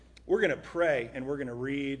We're going to pray, and we're going to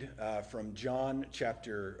read from John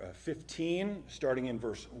chapter 15, starting in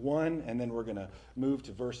verse 1, and then we're going to move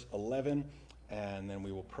to verse 11, and then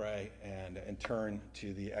we will pray and turn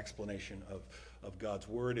to the explanation of God's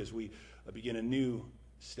word as we begin a new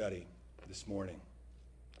study this morning.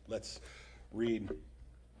 Let's read.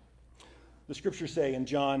 The scriptures say in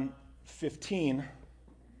John 15,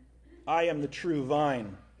 "I am the true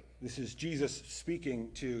vine." This is Jesus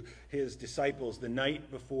speaking to his disciples the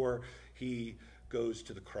night before he goes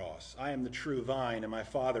to the cross. "I am the true vine, and my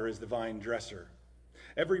Father is the vine dresser.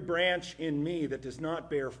 Every branch in me that does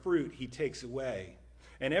not bear fruit, he takes away.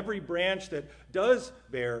 And every branch that does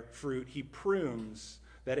bear fruit, he prunes,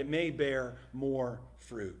 that it may bear more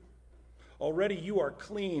fruit. Already you are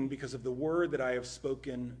clean because of the word that I have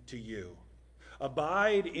spoken to you.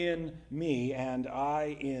 Abide in me, and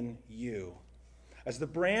I in you. As the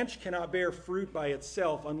branch cannot bear fruit by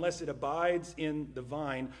itself unless it abides in the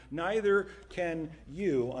vine, neither can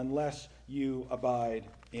you unless you abide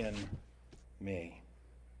in me.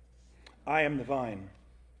 I am the vine.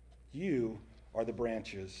 You are the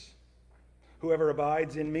branches. Whoever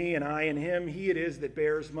abides in me and I in him, he it is that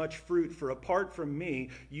bears much fruit, for apart from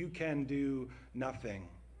me you can do nothing.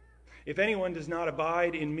 If anyone does not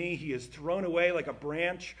abide in me, he is thrown away like a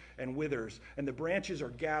branch and withers, and the branches are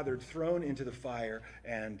gathered, thrown into the fire,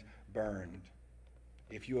 and burned.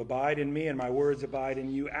 If you abide in me and my words abide in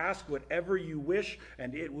you, ask whatever you wish,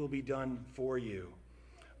 and it will be done for you.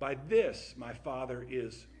 By this my Father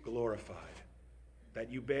is glorified, that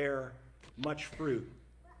you bear much fruit,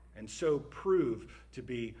 and so prove to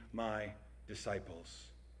be my disciples.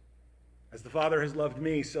 As the Father has loved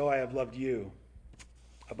me, so I have loved you.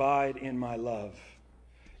 Abide in my love.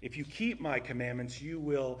 If you keep my commandments, you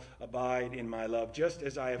will abide in my love, just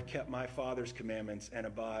as I have kept my Father's commandments and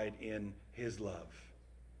abide in his love.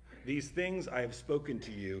 These things I have spoken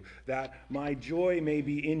to you, that my joy may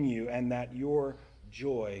be in you, and that your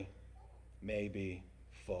joy may be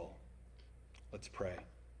full." Let's pray.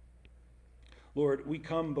 Lord, we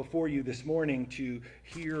come before you this morning to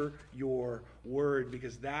hear your word,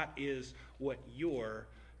 because that is what your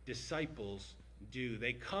disciples do.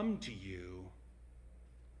 They come to you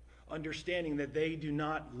understanding that they do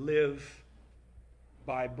not live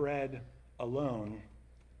by bread alone,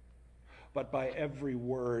 but by every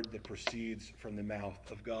word that proceeds from the mouth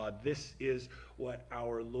of God. This is what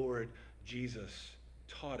our Lord Jesus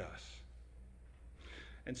taught us.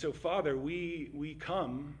 And so, Father, we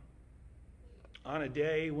come on a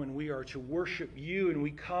day when we are to worship you, and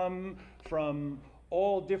we come from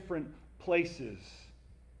all different places,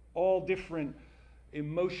 all different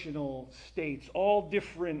emotional states, all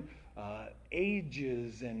different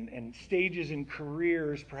ages and stages in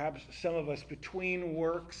careers, perhaps some of us between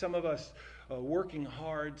work, some of us working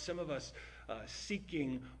hard, some of us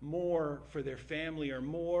seeking more for their family or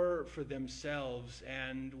more for themselves,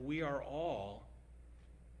 and we are all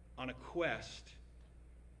on a quest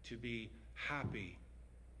to be happy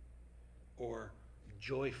or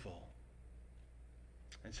joyful.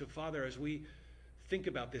 And so, Father, as we think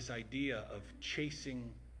about this idea of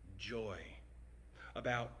chasing joy,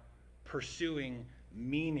 about pursuing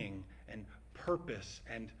meaning and purpose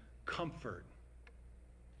and comfort,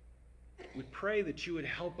 we pray that you would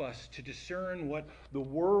help us to discern what the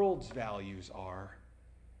world's values are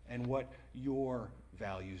and what your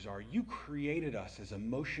values are. You created us as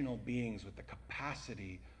emotional beings with the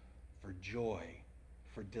capacity for joy,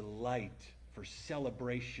 for delight, for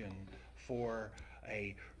celebration, for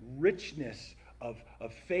a richness of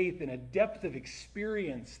faith and a depth of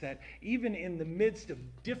experience that even in the midst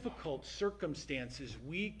of difficult circumstances,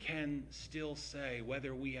 we can still say,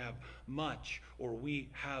 whether we have much or we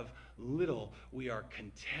have little, we are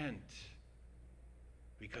content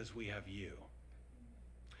because we have you.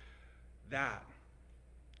 That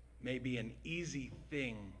may be an easy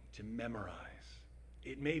thing to memorize.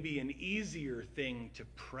 It may be an easier thing to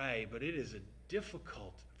pray, but it is a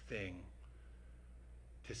difficult thing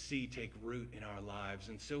to see take root in our lives.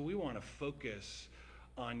 And so we want to focus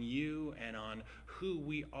on you and on who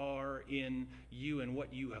we are in you and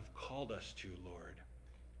what you have called us to, Lord.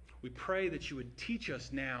 We pray that you would teach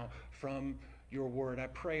us now from your word. I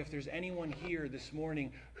pray if there's anyone here this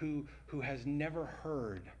morning who has never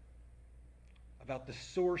heard about the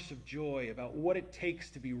source of joy, about what it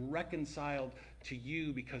takes to be reconciled to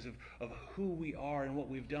you because of who we are and what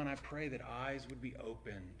we've done, I pray that eyes would be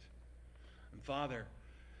opened. And Father,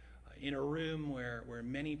 in a room where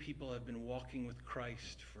many people have been walking with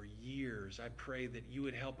Christ for years, I pray that you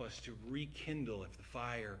would help us to rekindle if the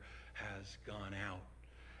fire has gone out.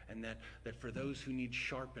 And that for those who need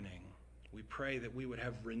sharpening, We pray that we would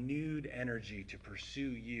have renewed energy to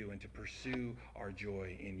pursue you and to pursue our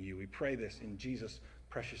joy in you. We pray this in Jesus'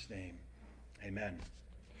 precious name. Amen.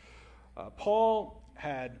 Paul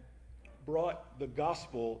had brought the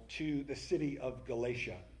gospel to the city of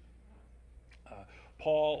Galatia.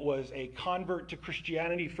 Paul was a convert to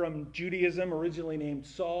Christianity from Judaism, originally named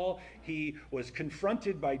Saul. He was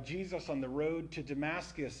confronted by Jesus on the road to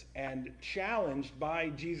Damascus and challenged by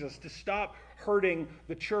Jesus to stop hurting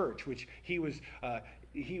the church, which he was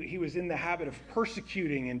in the habit of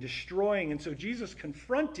persecuting and destroying. And so Jesus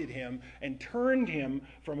confronted him and turned him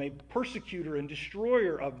from a persecutor and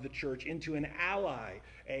destroyer of the church into an ally,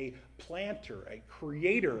 a planter, a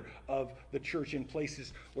creator of the church in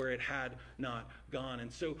places where it had not gone.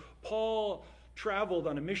 And so Paul traveled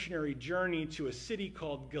on a missionary journey to a city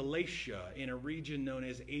called Galatia in a region known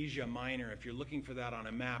as Asia Minor. If you're looking for that on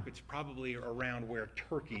a map, it's probably around where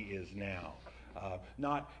Turkey is now.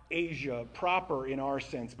 Not Asia proper in our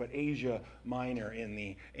sense, but Asia Minor in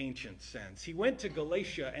the ancient sense. He went to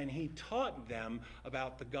Galatia and he taught them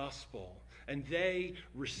about the gospel. And they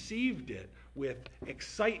received it with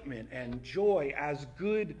excitement and joy as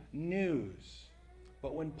good news.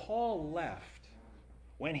 But when Paul left,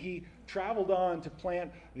 when he traveled on to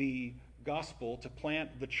plant the gospel, to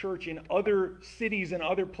plant the church in other cities and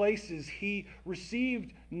other places, he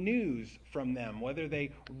received news from them, whether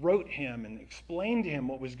they wrote him and explained to him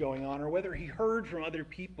what was going on, or whether he heard from other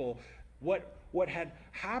people. What had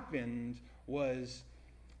happened was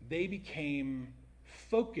they became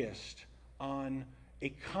focused on a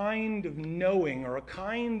kind of knowing or a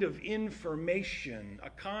kind of information, a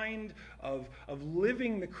kind of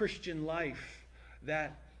living the Christian life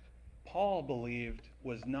that Paul believed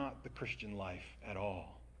was not the Christian life at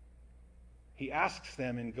all. He asks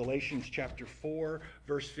them in Galatians chapter 4,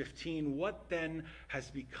 verse 15, "What then has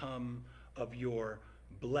become of your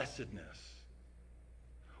blessedness?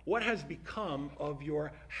 What has become of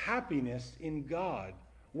your happiness in God?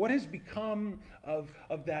 What has become of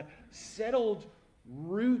that settled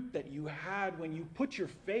root that you had when you put your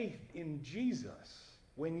faith in Jesus?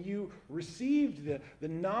 When you received the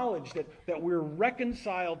knowledge that we're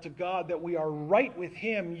reconciled to God, that we are right with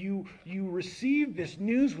Him, you received this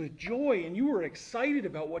news with joy, and you were excited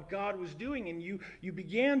about what God was doing, and you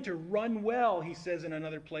began to run well," he says in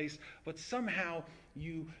another place, "but somehow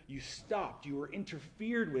you stopped. You were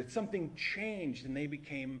interfered with. Something changed, and they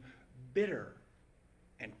became bitter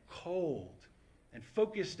and cold and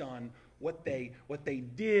focused on what they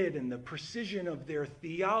did and the precision of their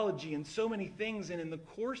theology and so many things. And in the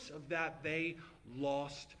course of that, they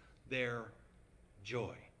lost their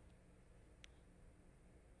joy."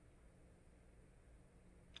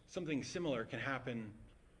 Something similar can happen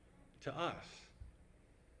to us.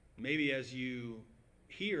 Maybe as you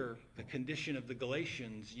hear the condition of the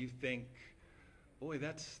Galatians, you think, boy,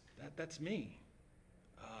 that's me.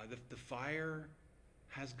 The fire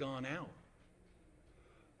has gone out.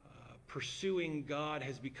 Pursuing God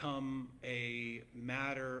has become a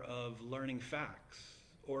matter of learning facts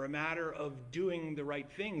or a matter of doing the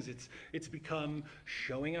right things. It's become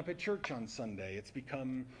showing up at church on Sunday. It's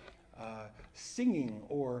become singing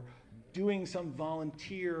or doing some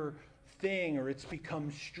volunteer thing, or it's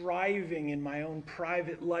become striving in my own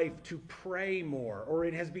private life to pray more, or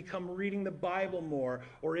it has become reading the Bible more,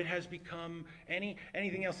 or it has become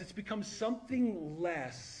anything else. It's become something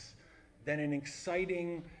less than an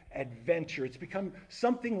exciting adventure. It's become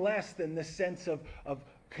something less than the sense of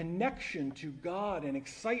connection to God and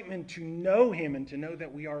excitement to know Him and to know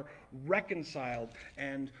that we are reconciled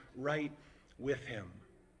and right with Him.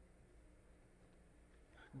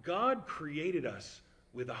 God created us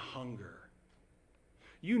with a hunger.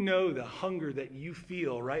 You know the hunger that you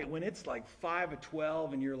feel, right? When it's like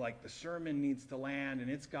 5:12 and you're like, the sermon needs to land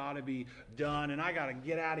and it's got to be done and I got to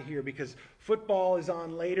get out of here because football is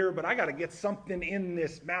on later, but I got to get something in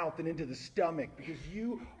this mouth and into the stomach because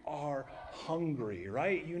you are hungry,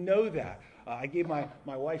 right? You know that. I gave my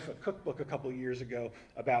wife a cookbook a couple of years ago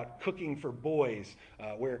about cooking for boys,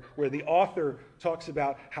 where the author talks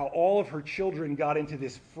about how all of her children got into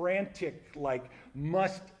this frantic,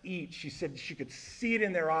 must eat. She said she could see it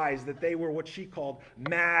in their eyes that they were what she called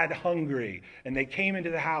mad hungry. And they came into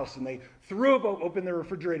the house and they threw open the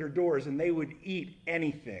refrigerator doors and they would eat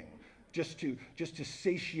anything just to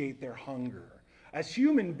satiate their hunger. As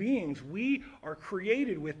human beings, we are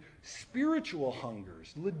created with spiritual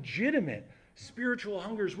hungers, legitimate spiritual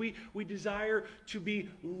hungers. We desire to be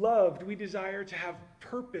loved. We desire to have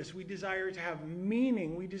purpose. We desire to have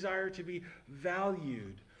meaning. We desire to be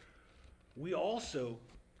valued. We also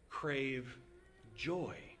crave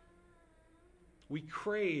joy. We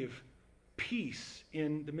crave peace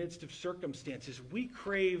in the midst of circumstances. We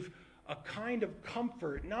crave a kind of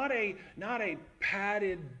comfort, not a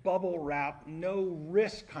padded bubble wrap, no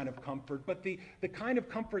risk kind of comfort, but the kind of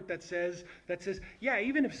comfort that says, yeah,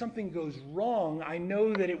 even if something goes wrong, I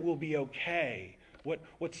know that it will be okay.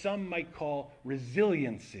 What some might call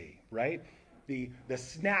resiliency, right? The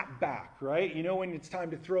snap back, right? You know when it's time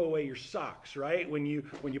to throw away your socks, right? When you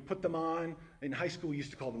put them on, in high school we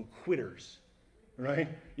used to call them quitters, right?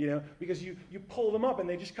 Because you pull them up and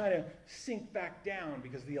they just kind of sink back down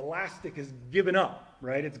because the elastic has given up,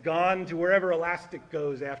 right? It's gone to wherever elastic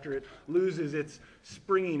goes after it loses its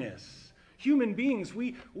springiness. Human beings,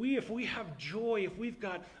 we if we have joy, if we've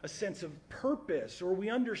got a sense of purpose, or we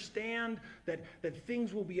understand that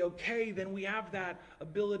things will be okay, then we have that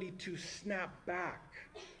ability to snap back.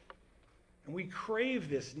 And we crave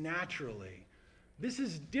this naturally. This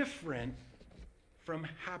is different from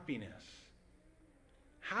happiness.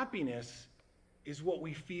 Happiness is what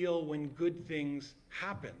we feel when good things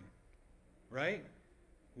happen, right?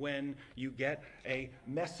 When you get a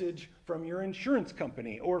message from your insurance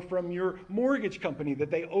company or from your mortgage company that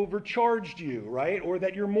they overcharged you, right? Or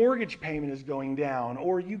that your mortgage payment is going down,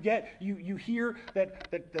 or you hear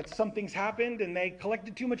that something's happened and they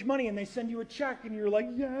collected too much money and they send you a check and you're like,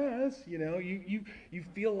 yes, you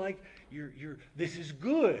feel like this is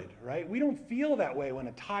good, right? We don't feel that way when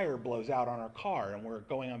a tire blows out on our car and we're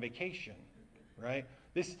going on vacation, right?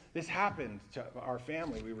 This happened to our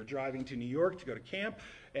family. We were driving to New York to go to camp,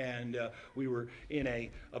 and we were in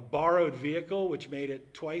a borrowed vehicle, which made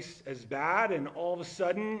it twice as bad. And all of a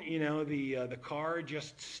sudden, the car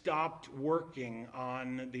just stopped working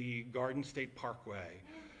on the Garden State Parkway,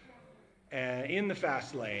 in the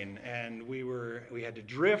fast lane, and we had to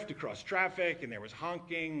drift across traffic, and there was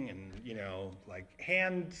honking and like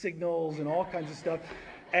hand signals and all kinds of stuff,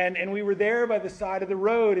 and we were there by the side of the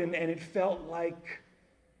road, and it felt like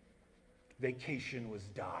vacation was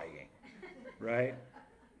dying, right?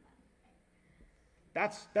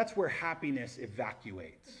 That's where happiness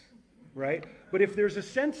evacuates, right? But if there's a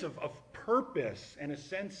sense of purpose and a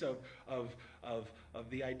sense of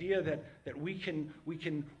the idea that we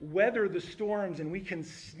can weather the storms and we can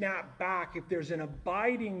snap back, if there's an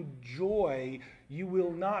abiding joy, you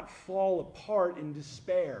will not fall apart in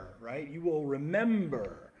despair, right? You will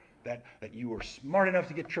remember that you were smart enough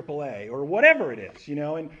to get AAA or whatever it is,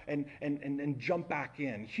 and jump back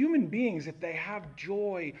in. Human beings, if they have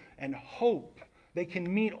joy and hope, they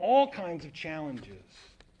can meet all kinds of challenges.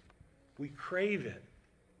 We crave it.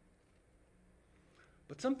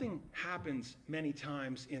 But something happens many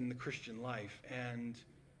times in the Christian life, and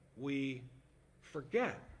we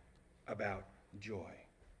forget about joy.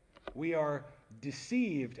 We are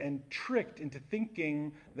deceived and tricked into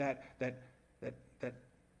thinking that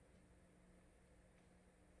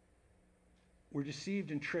we're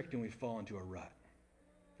deceived and tricked and we fall into a rut.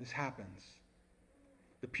 This happens.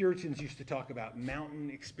 The Puritans used to talk about mountain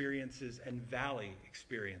experiences and valley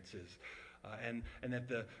experiences. And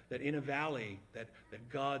that in a valley, that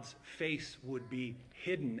God's face would be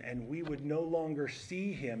hidden and we would no longer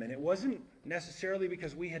see him. And it wasn't necessarily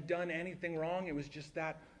because we had done anything wrong. It was just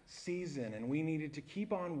that season, and we needed to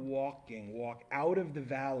keep on walk out of the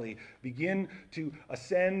valley, begin to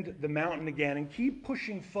ascend the mountain again, and keep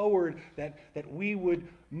pushing forward, that we would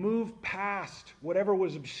move past whatever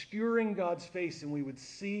was obscuring God's face and we would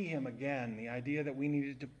see him again. The idea that we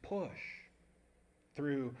needed to push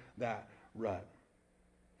through that rut.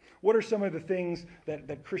 What are some of the things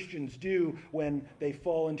that Christians do when they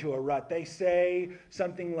fall into a rut? They say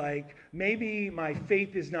something like, maybe my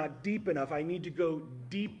faith is not deep enough. I need to go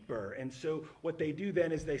deeper. And so what they do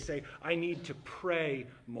then is they say, I need to pray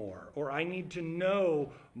more, or I need to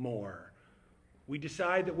know more. We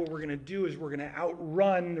decide that what we're going to do is we're going to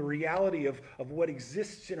outrun the reality of what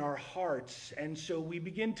exists in our hearts. And so we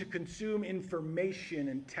begin to consume information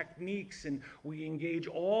and techniques, and we engage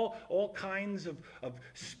all kinds of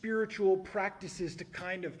spiritual practices to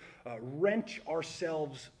kind of wrench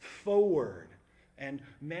ourselves forward. And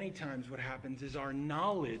many times what happens is our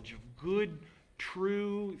knowledge of good,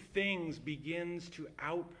 true things begins to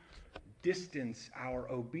outdistance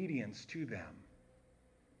our obedience to them.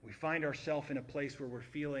 We find ourselves in a place where we're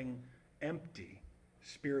feeling empty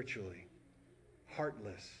spiritually,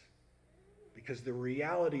 heartless, because the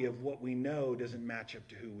reality of what we know doesn't match up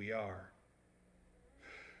to who we are.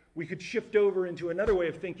 We could shift over into another way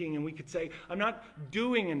of thinking, and we could say, I'm not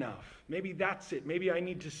doing enough. Maybe that's it. Maybe I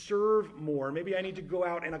need to serve more. Maybe I need to go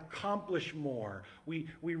out and accomplish more. We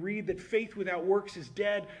read that faith without works is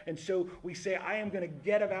dead, and so we say, I am going to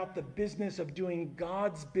get about the business of doing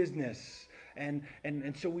God's business. And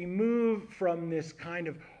so we move from this kind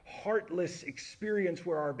of heartless experience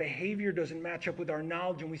where our behavior doesn't match up with our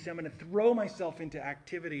knowledge and we say, I'm going to throw myself into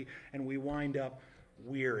activity, and we wind up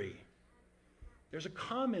weary. There's a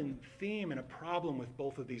common theme and a problem with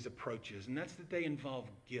both of these approaches, and that's that they involve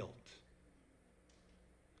guilt.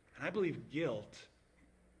 And I believe guilt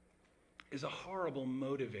is a horrible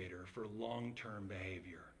motivator for long-term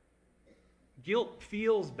behavior. Guilt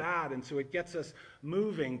feels bad, and so it gets us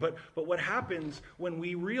moving. But what happens when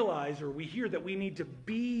we realize or we hear that we need to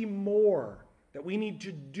be more, that we need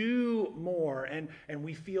to do more, and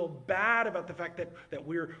we feel bad about the fact that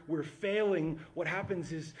we're failing, what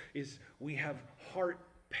happens is we have heart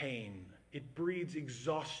pain. It breeds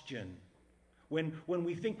exhaustion. When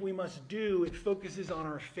we think we must do, it focuses on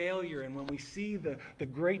our failure. And when we see the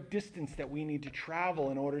great distance that we need to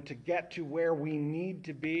travel in order to get to where we need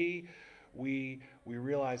to be, we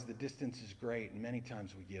realize the distance is great, and many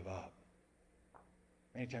times we give up.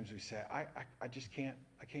 Many times we say, I just can't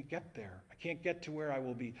get there. I can't get to where I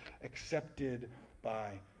will be accepted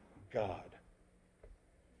by God.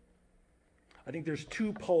 I think there's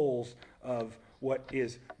two poles of what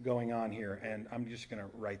is going on here, and I'm just going to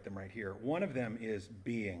write them right here. One of them is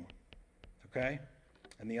being, okay?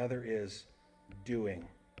 And the other is doing.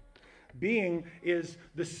 Being is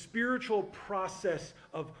the spiritual process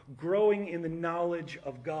of growing in the knowledge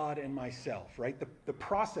of God and myself, right? The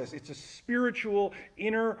process, it's a spiritual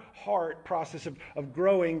inner heart process of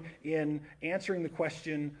growing in answering the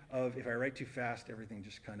question of, if I write too fast, everything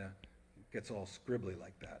just kind of gets all scribbly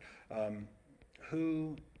like that.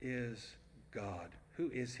 Who is God?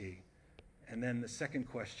 Who is he? And then the second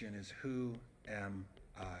question is, who am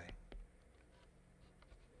I?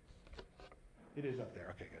 It is up there.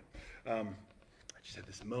 Okay, good. I just had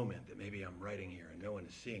this moment that maybe I'm writing here and no one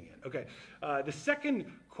is seeing it. Okay. The second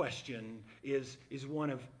question is one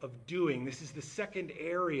of doing. This is the second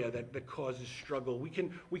area that causes struggle. We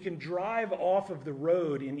can drive off of the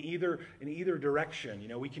road in either direction. You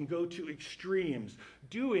know, we can go to extremes.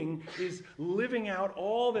 Doing is living out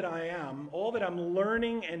all that I am, all that I'm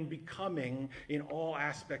learning and becoming in all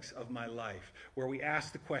aspects of my life, where we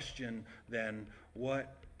ask the question then,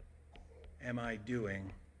 what am I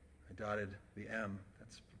doing? I dotted the M.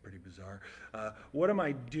 That's pretty bizarre. What am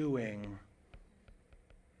I doing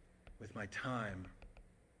with my time,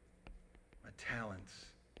 my talents,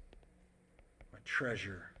 my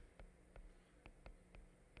treasure,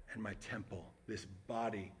 and my temple, this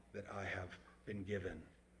body that I have been given?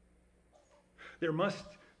 There must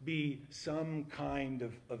be some kind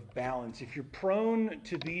of balance. If you're prone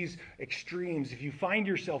to these extremes, if you find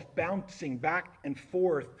yourself bouncing back and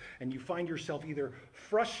forth, and you find yourself either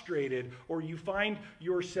frustrated, or you find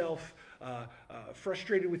yourself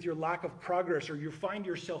frustrated with your lack of progress, or you find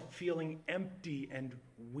yourself feeling empty and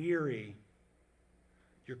weary,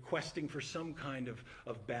 you're questing for some kind of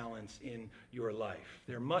balance in your life.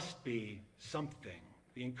 There must be something.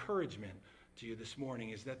 The encouragement to you this morning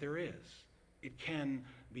is that there is. It can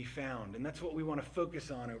be found. And that's what we want to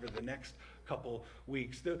focus on over the next couple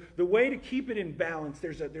weeks. The way to keep it in balance,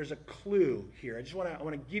 there's a clue here. I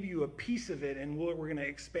want to give you a piece of it, and we're going to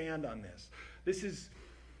expand on this. This is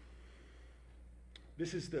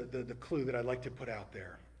the clue that I'd like to put out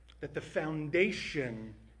there. That the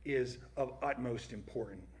foundation is of utmost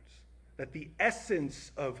importance. That the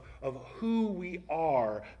essence of who we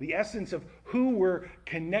are, the essence of who we're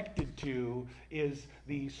connected to, is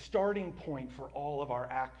the starting point for all of our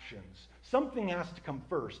actions. Something has to come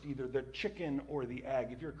first, either the chicken or the egg.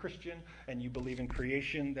 If you're a Christian and you believe in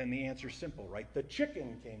creation, then the answer's simple, right? The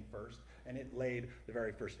chicken came first, and it laid the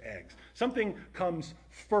very first eggs. Something comes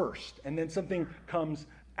first, and then something comes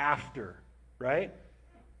after, right?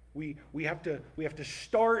 We have to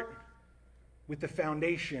start with the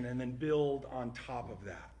foundation and then build on top of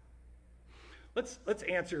that. Let's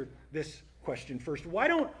answer this question first. Why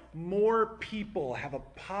don't more people have a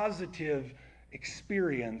positive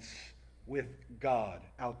experience with God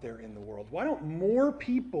out there in the world? Why don't more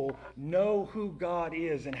people know who God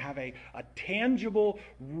is and have a tangible,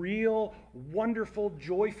 real, wonderful,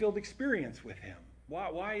 joy-filled experience with him?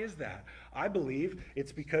 Why is that? I believe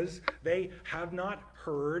it's because they have not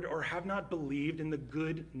heard or have not believed in the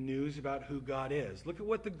good news about who God is. Look at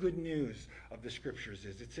what the good news of the scriptures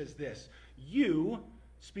is. It says this: you,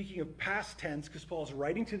 speaking of past tense, because Paul's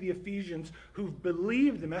writing to the Ephesians who've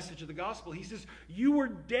believed the message of the gospel, he says, you were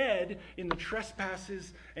dead in the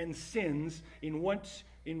trespasses and sins in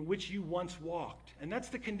which you once walked. And that's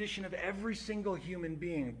the condition of every single human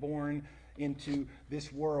being born into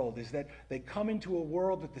this world, is that they come into a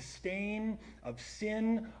world with the stain of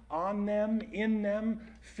sin on them, in them,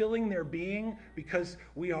 filling their being, because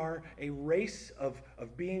we are a race of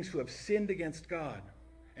beings who have sinned against God.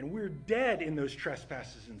 And we're dead in those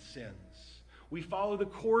trespasses and sins. We follow the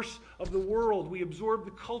course of the world. We absorb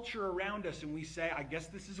the culture around us, and we say, I guess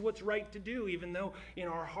this is what's right to do, even though in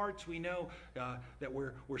our hearts we know that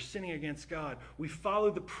we're sinning against God. We follow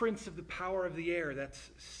the prince of the power of the air. That's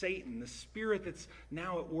Satan, the spirit that's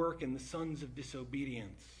now at work in the sons of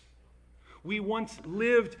disobedience. We once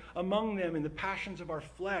lived among them in the passions of our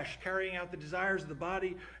flesh, carrying out the desires of the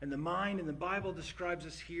body and the mind, and the Bible describes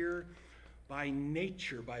us here by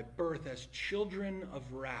nature, by birth, as children of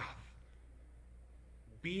wrath.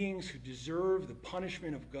 Beings who deserve the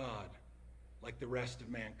punishment of God like the rest of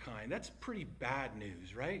mankind. That's pretty bad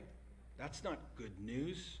news, right? That's not good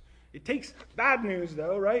news. It takes bad news,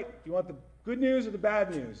 though, right? You want the good news or the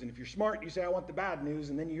bad news? And if you're smart, you say, I want the bad news,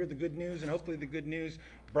 and then you hear the good news, and hopefully the good news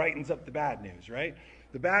brightens up the bad news, right?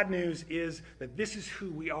 The bad news is that this is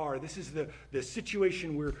who we are. This is the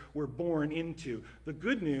situation we're born into. The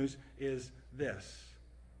good news is this,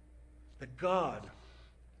 that God,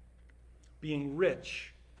 being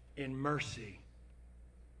rich in mercy,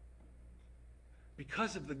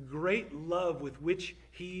 because of the great love with which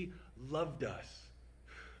he loved us,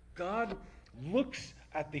 God looks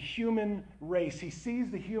at the human race. He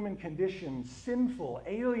sees the human condition, sinful,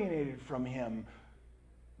 alienated from him,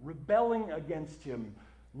 rebelling against him,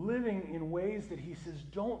 living in ways that he says,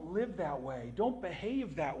 don't live that way. Don't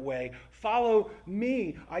behave that way. Follow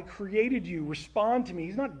me. I created you. Respond to me.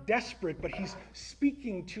 He's not desperate, but he's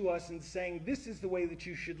speaking to us and saying, this is the way that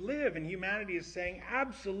you should live. And humanity is saying,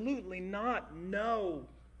 absolutely not. No.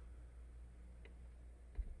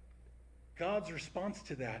 God's response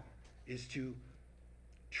to that is to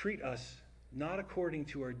treat us not according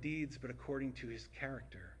to our deeds, but according to his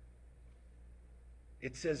character.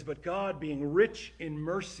 It says, but God, being rich in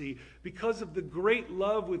mercy, because of the great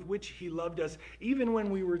love with which he loved us, even when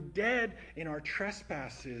we were dead in our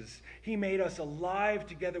trespasses, he made us alive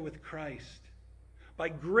together with Christ. By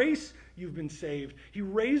grace you've been saved. He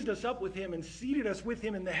raised us up with him and seated us with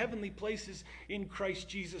him in the heavenly places in Christ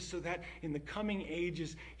Jesus, so that in the coming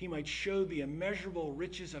ages he might show the immeasurable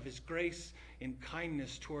riches of his grace in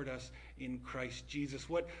kindness toward us in Christ Jesus.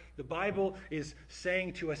 What the Bible is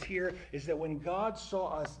saying to us here is that when God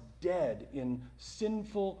saw us dead in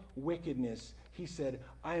sinful wickedness, he said,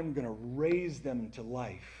 I am going to raise them to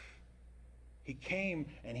life. He came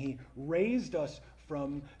and he raised us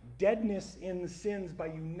from deadness in sins by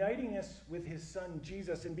uniting us with his son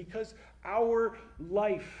Jesus. And because our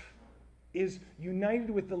life is united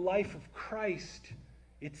with the life of Christ,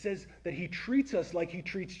 it says that he treats us like he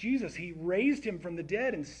treats Jesus. He raised him from the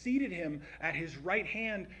dead and seated him at his right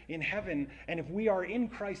hand in heaven. And if we are in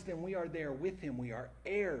Christ, then we are there with him. We are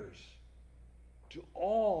heirs to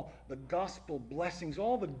all the gospel blessings,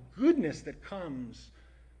 all the goodness that comes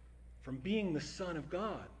from being the Son of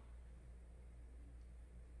God.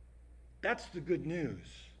 That's the good news,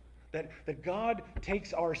 that God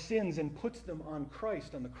takes our sins and puts them on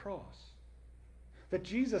Christ on the cross. That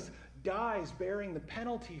Jesus dies bearing the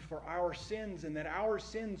penalty for our sins, and that our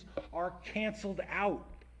sins are canceled out,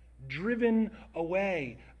 driven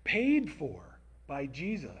away, paid for by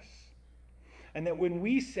Jesus. And that when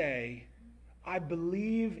we say, I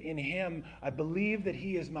believe in him, I believe that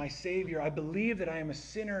he is my Savior, I believe that I am a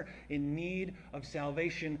sinner in need of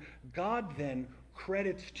salvation, God then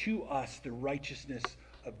credits to us the righteousness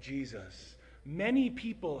of Jesus. Many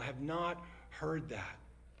people have not heard that.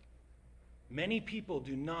 Many people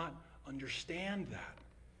do not understand that.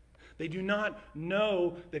 They do not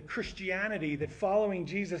know that Christianity, that following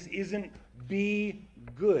Jesus isn't be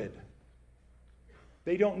good.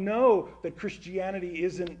 They don't know that Christianity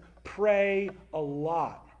isn't pray a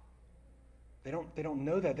lot. They don't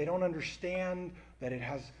know that. They don't understand that it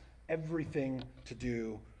has everything to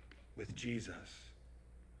do with Jesus.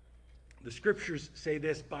 The scriptures say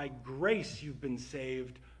this, by grace you've been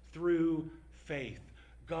saved through faith.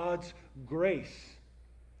 God's grace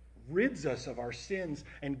rids us of our sins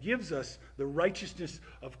and gives us the righteousness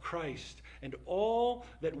of Christ. And all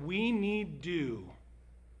that we need do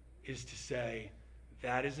is to say,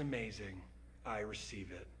 that is amazing. I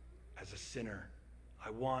receive it as a sinner.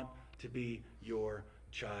 I want to be your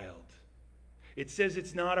child. It says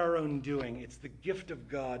it's not our own doing. It's the gift of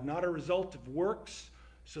God, not a result of works,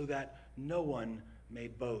 so that no one may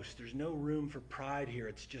boast. There's no room for pride here.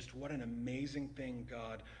 It's just what an amazing thing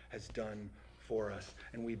God has done for us.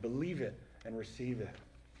 And we believe it and receive it.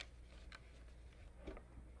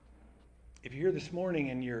 If you're here this morning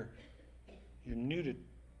and you're new to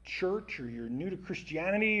church, or you're new to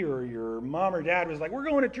Christianity, or your mom or dad was like, we're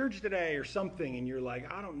going to church today or something, and you're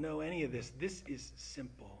like, I don't know any of this. This is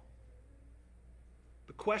simple.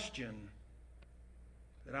 The question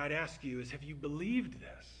that I'd ask you is, have you believed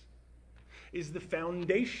this? Is the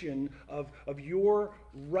foundation of your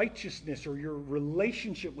righteousness or your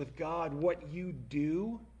relationship with God what you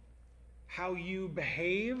do, how you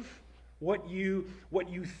behave, what you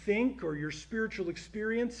think, or your spiritual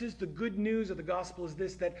experiences? The good news of the gospel is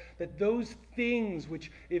this, that those things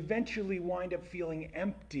which eventually wind up feeling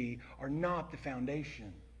empty are not the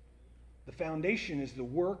foundation. The foundation is the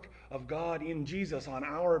work of God in Jesus on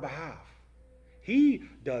our behalf. He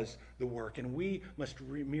does the work, and we must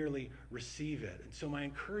merely receive it. And so my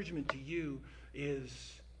encouragement to you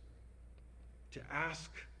is to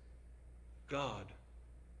ask God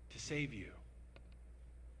to save you.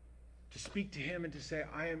 To speak to him and to say,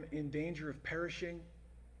 I am in danger of perishing.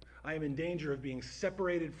 I am in danger of being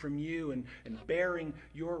separated from you and bearing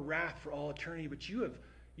your wrath for all eternity. But you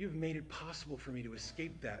have made it possible for me to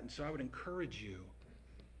escape that. And so I would encourage you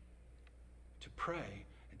to pray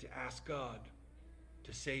and to ask God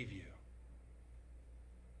to save you.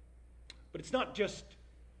 But it's not just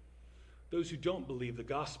those who don't believe the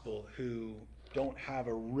gospel who don't have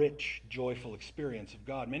a rich, joyful experience of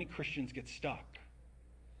God. Many Christians get stuck.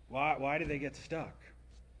 Why do they get stuck?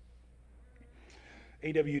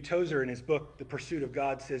 A.W. Tozer, in his book, The Pursuit of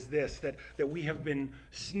God, says this, that we have been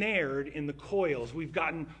snared in the coils. We've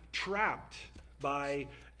gotten trapped by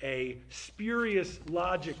a spurious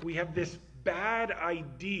logic. We have this bad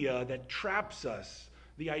idea that traps us.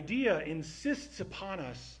 The idea insists upon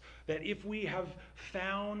us that if we have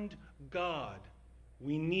found God,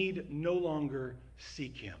 we need no longer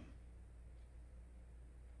seek him.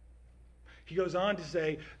 He goes on to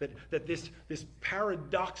say that this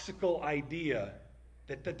paradoxical idea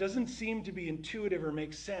that doesn't seem to be intuitive or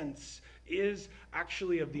make sense is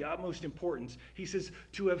actually of the utmost importance. He says,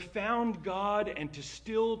 to have found God and to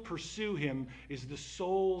still pursue him is the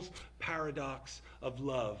soul's paradox of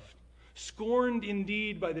love. Scorned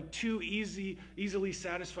indeed by the too easily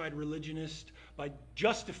satisfied religionist, but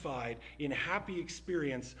justified in happy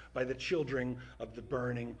experience by the children of the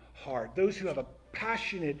burning heart. Those who have a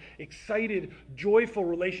passionate, excited, joyful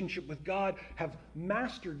relationship with God have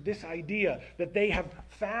mastered this idea that they have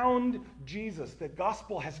found Jesus. The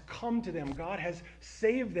gospel has come to them. God has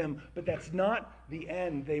saved them, but that's not the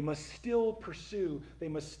end. They must still pursue. They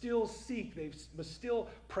must still seek. They must still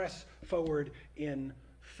press forward in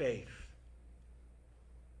faith.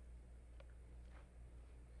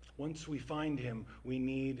 Once we find him, we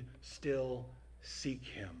need still seek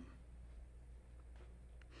him.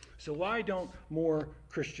 So why don't more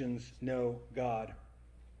Christians know God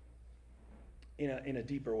in a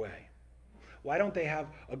deeper way? Why don't they have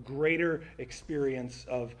a greater experience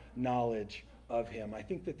of knowledge of him? I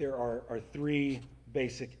think that there are three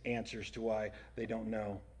basic answers to why they don't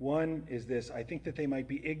know. One is this: I think that they might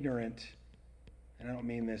be ignorant, and I don't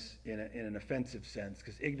mean this in an offensive sense,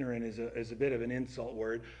 because ignorant is a bit of an insult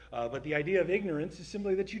word. But the idea of ignorance is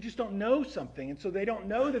simply that you just don't know something. And so they don't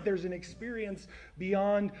know that there's an experience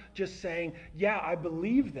beyond just saying, yeah, I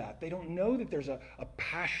believe that. They don't know that there's a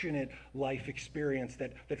passionate life experience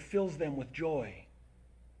that fills them with joy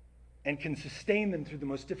and can sustain them through the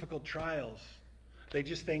most difficult trials. They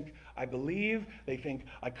just think, I believe. They think,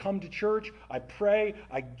 I come to church, I pray,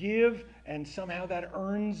 I give, and somehow that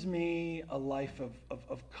earns me a life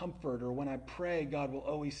of comfort. Or when I pray, God will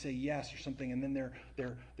always say yes or something. And then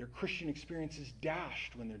their Christian experience is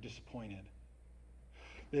dashed when they're disappointed.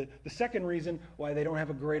 The second reason why they don't have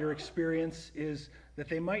a greater experience is that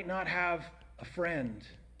they might not have a friend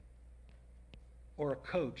or a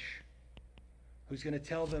coach who's going to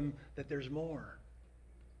tell them that there's more.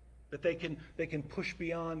 That they can push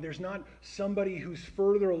beyond. There's not somebody who's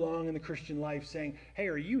further along in the Christian life saying, hey,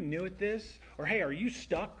 are you new at this? Or hey, are you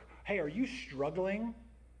stuck? Hey, are you struggling?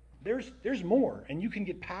 There's more, and you can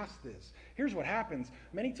get past this. Here's what happens.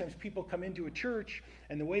 Many times people come into a church,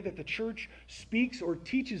 and the way that the church speaks or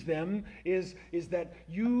teaches them is that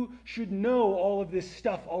you should know all of this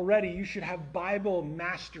stuff already. You should have Bible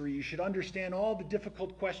mastery. You should understand all the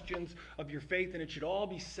difficult questions of your faith, and it should all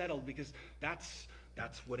be settled because that's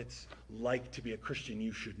what it's like to be a Christian.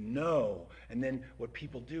 You should know. And then what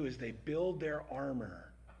people do is they build their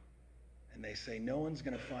armor. And they say, no one's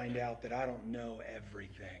going to find out that I don't know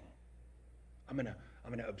everything. I'm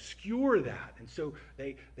going to obscure that. And so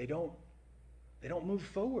they don't move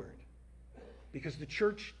forward. Because the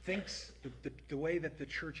church thinks the way that the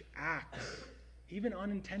church acts, even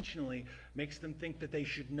unintentionally, makes them think that they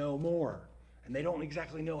should know more. And they don't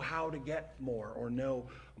exactly know how to get more or know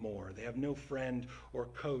more. They have no friend or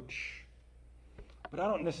coach. But I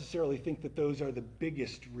don't necessarily think that those are the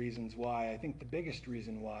biggest reasons why. I think the biggest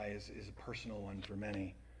reason why is a personal one for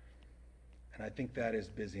many. And I think that is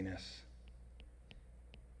busyness.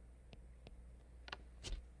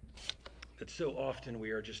 that so often we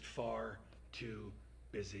are just far too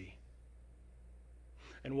busy.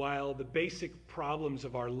 And while the basic problems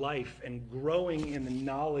of our life and growing in the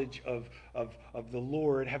knowledge of the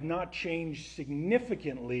Lord have not changed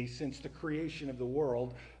significantly since the creation of the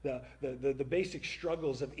world, the basic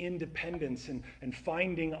struggles of independence and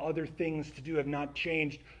finding other things to do have not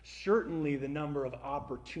changed, certainly the number of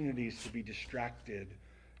opportunities to be distracted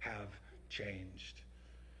have changed.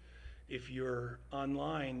 If you're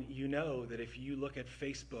online, you know that if you look at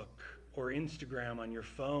Facebook or Instagram on your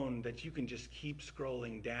phone, that you can just keep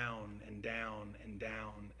scrolling down and down and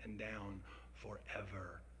down and down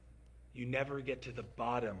forever. You never get to the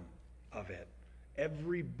bottom of it.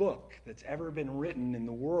 Every book that's ever been written in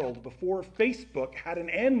the world before Facebook had an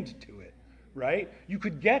end to it, right? You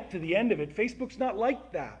could get to the end of it. Facebook's not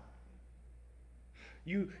like that.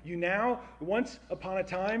 You now, once upon a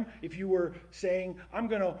time, if you were saying, I'm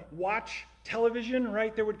going to watch television,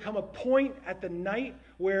 right, there would come a point at the night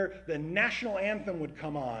where the national anthem would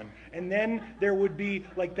come on, and then there would be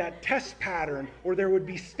like that test pattern, or there would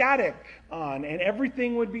be static on, and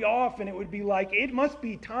everything would be off, and it would be like, it must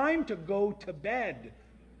be time to go to bed.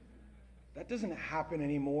 That doesn't happen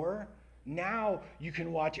anymore. Now you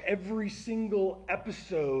can watch every single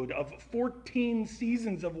episode of 14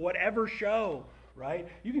 seasons of whatever show, right?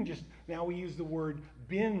 You can just, now we use the word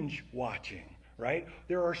binge watching, right?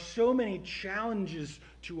 There are so many challenges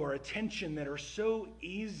to our attention that are so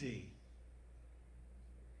easy.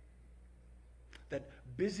 That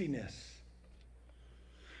busyness,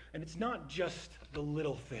 and it's not just the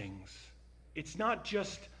little things. It's not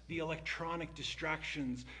just the electronic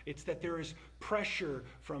distractions. It's that there is pressure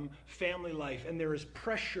from family life, and there is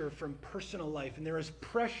pressure from personal life, and there is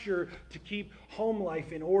pressure to keep home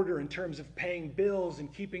life in order in terms of paying bills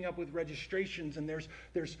and keeping up with registrations, and there's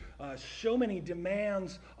so many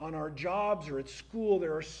demands on our jobs or at school.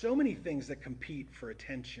 There are so many things that compete for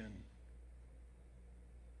attention.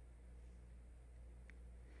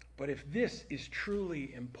 But if this is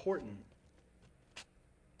truly important,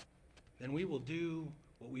 then we will do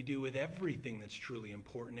what we do with everything that's truly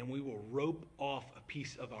important, and we will rope off a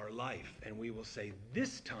piece of our life, and we will say,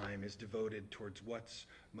 this time is devoted towards what's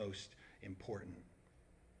most important.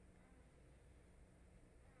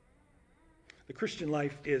 The Christian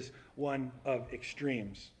life is one of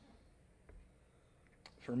extremes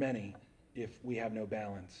for many if we have no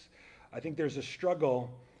balance. I think there's a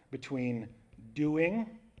struggle between doing,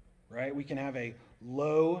 right? We can have a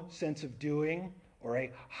low sense of doing or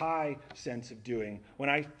a high sense of doing. When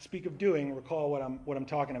I speak of doing, recall what I'm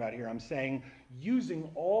talking about here. I'm saying using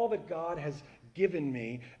all that God has given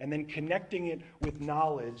me and then connecting it with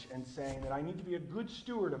knowledge and saying that I need to be a good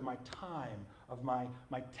steward of my time, of my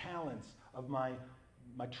talents, of my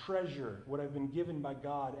treasure, what I've been given by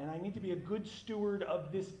God, and I need to be a good steward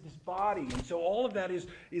of this body. And so all of that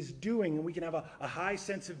is doing, and we can have a high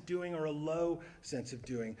sense of doing or a low sense of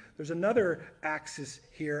doing. There's another axis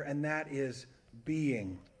here, and that is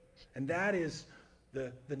being. And that is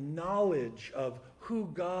the knowledge of who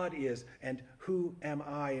God is and who am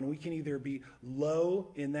I. And we can either be low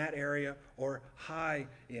in that area or high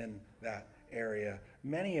in that area.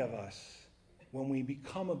 Many of us, when we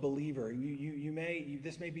become a believer,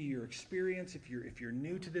 this may be your experience if you're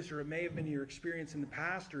new to this, or it may have been your experience in the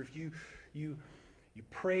past, or if you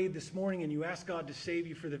prayed this morning and you asked God to save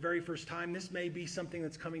you for the very first time, this may be something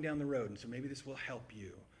that's coming down the road. And so maybe this will help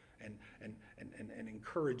you and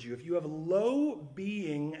encourage you. If you have low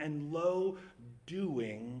being and low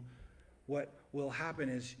doing, what will happen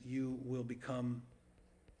is you will become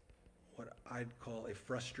what I'd call a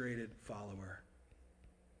frustrated follower.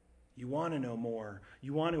 You want to know more.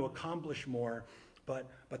 You want to accomplish more, but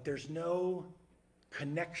there's no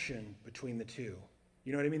connection between the two.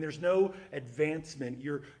 You know what I mean? There's no advancement.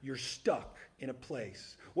 You're stuck in a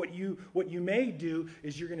place. What you may do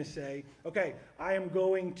is you're going to say, okay, I am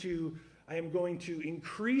going to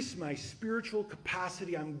increase my spiritual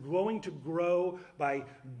capacity. I'm going to grow by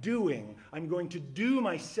doing. I'm going to do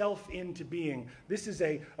myself into being. This is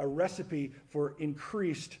a recipe for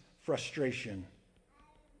increased frustration.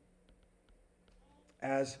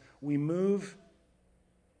 As we move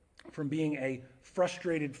from being a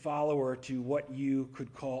frustrated follower to what you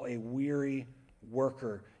could call a weary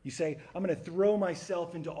worker. You say, I'm going to throw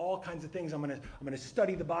myself into all kinds of things. I'm going to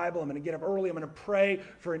study the Bible. I'm going to get up early. I'm going to pray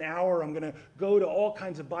for an hour. I'm going to go to all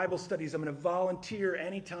kinds of Bible studies. I'm going to volunteer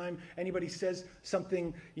anytime anybody says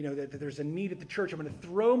something, that there's a need at the church. I'm going to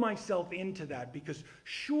throw myself into that because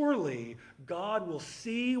surely God will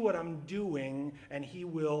see what I'm doing and he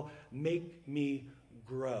will make me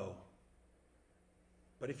grow.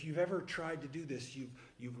 But if you've ever tried to do this,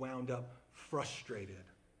 you've wound up frustrated.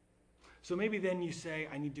 So maybe then you say,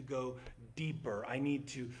 I need to go deeper. I need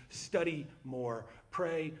to study more,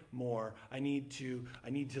 pray more. I need to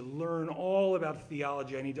learn all about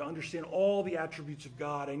theology. I need to understand all the attributes of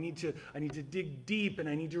God. I need to dig deep, and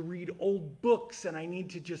I need to read old books, and I need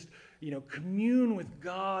to just, commune with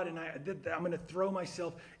God, and I'm going to throw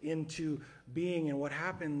myself into being. And what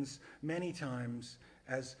happens many times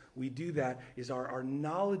as we do that is our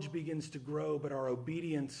knowledge begins to grow, but our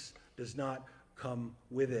obedience does not come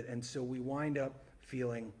with it. And so we wind up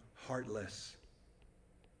feeling heartless.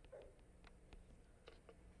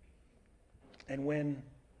 And when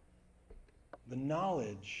the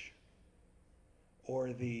knowledge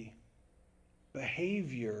or the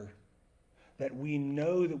behavior that we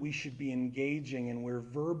know that we should be engaging and we're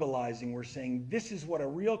verbalizing, we're saying this is what a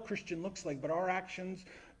real Christian looks like, but our actions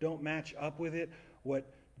don't match up with it, what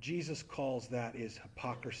Jesus calls that is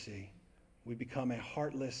hypocrisy. We become a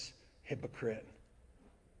heartless hypocrite.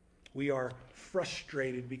 We are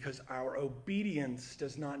frustrated because our obedience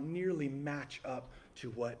does not nearly match up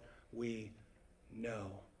to what we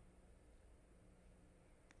know.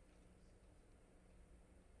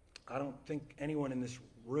 I don't think anyone in this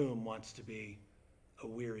room wants to be a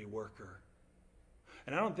weary worker.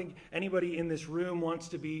 And I don't think anybody in this room wants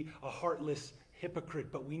to be a heartless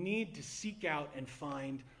hypocrite, but we need to seek out and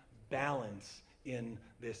find balance in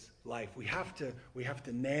this life. We have to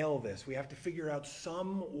nail this. We have to figure out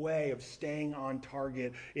some way of staying on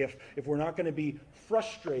target if we're not going to be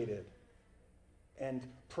frustrated and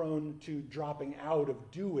prone to dropping out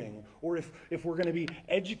of doing, or if we're going to be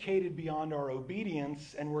educated beyond our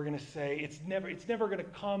obedience and we're going to say it's never going to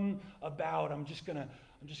come about. I'm just going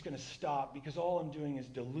to stop because all I'm doing is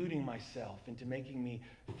deluding myself into making me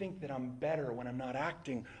think that I'm better when I'm not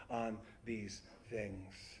acting on these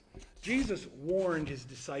things. Jesus warned his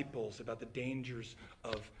disciples about the dangers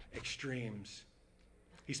of extremes.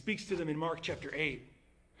 He speaks to them in Mark chapter 8.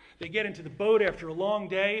 They get into the boat after a long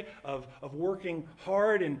day of working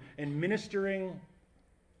hard and ministering,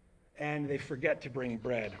 and they forget to bring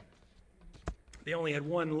bread. They only had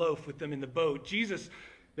one loaf with them in the boat. Jesus,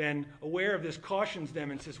 then, aware of this, cautions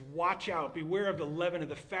them and says, watch out, beware of the leaven of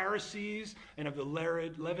the Pharisees and of the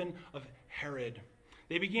leaven of Herod.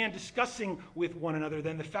 They began discussing with one another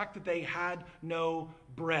then the fact that they had no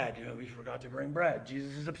bread. We forgot to bring bread.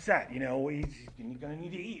 Jesus is upset. He's going to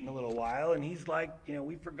need to eat in a little while. And he's like,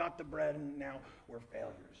 we forgot the bread and now we're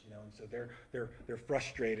failures. And so they're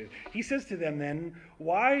frustrated. He says to them then,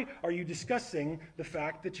 why are you discussing the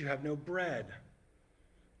fact that you have no bread?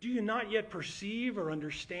 Do you not yet perceive or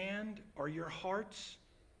understand? Are your hearts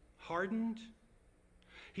hardened?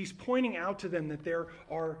 He's pointing out to them that there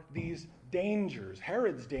are these dangers.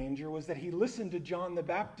 Herod's danger was that he listened to John the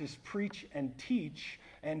Baptist preach and teach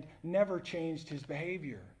and never changed his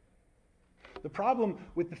behavior. The problem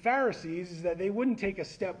with the Pharisees is that they wouldn't take a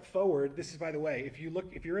step forward. This is, by the way,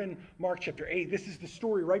 if you're in Mark chapter 8, this is the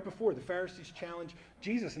story right before the Pharisees challenge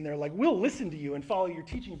Jesus, and they're like, we'll listen to you and follow your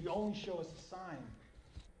teaching if you only show us a sign.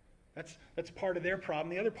 That's part of their problem.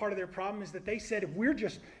 The other part of their problem is that they said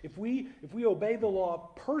if we obey the law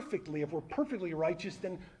perfectly, if we're perfectly righteous,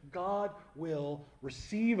 then God will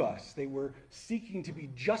receive us. They were seeking to be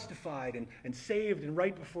justified and saved and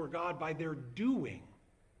right before God by their doing.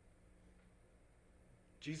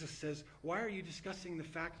 Jesus says, why are you discussing the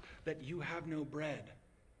fact that you have no bread?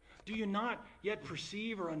 Do you not yet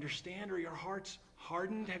perceive or understand? Are your hearts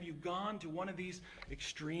hardened? Have you gone to one of these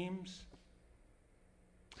extremes?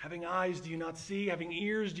 Having eyes, do you not see? Having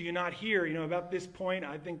ears, do you not hear? About this point,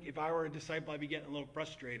 I think if I were a disciple, I'd be getting a little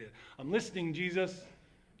frustrated. I'm listening, Jesus.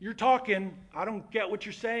 You're talking. I don't get what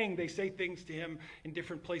you're saying. They say things to him in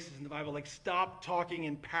different places in the Bible, like, stop talking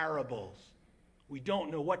in parables. We don't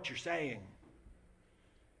know what you're saying.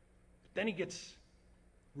 But then he gets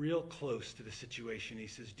real close to the situation. He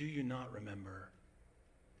says, do you not remember?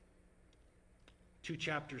 2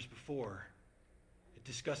 chapters before, it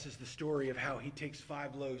discusses the story of how he takes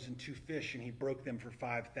 5 loaves and 2 fish and he broke them for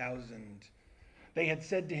 5,000. They had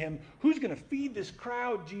said to him, who's going to feed this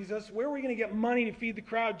crowd, Jesus? Where are we going to get money to feed the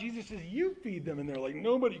crowd? Jesus says, you feed them. And they're like,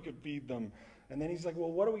 nobody could feed them. And then he's like,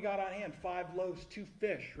 well, what do we got on hand? 5 loaves, 2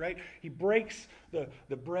 fish, right? He breaks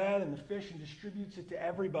the bread and the fish and distributes it to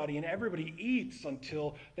everybody. And everybody eats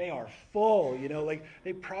until they are full.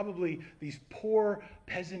 These poor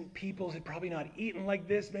peasant peoples had probably not eaten like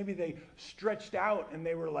this. Maybe they stretched out and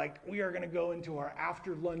they were like, we are going to go into our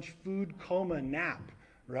after lunch food coma nap,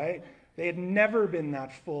 right? They had never been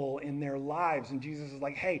that full in their lives. And Jesus is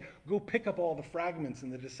like, hey, go pick up all the fragments.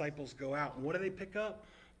 And the disciples go out. And what do they pick up?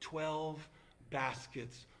 12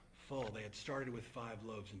 baskets full. They had started with 5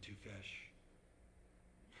 loaves and 2 fish.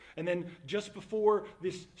 And then just before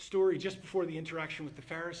this story, just before the interaction with the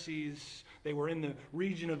Pharisees, they were in the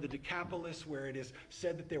region of the Decapolis, where it is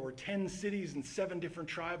said that there were 10 cities and 7 different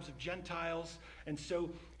tribes of Gentiles. And so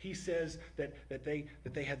he says that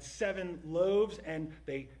they had 7 loaves, and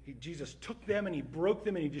Jesus took them and he broke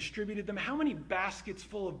them and he distributed them. How many baskets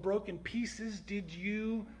full of broken pieces did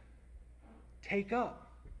you take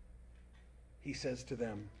up? He says to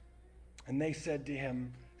them. And they said to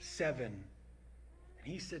him, 7.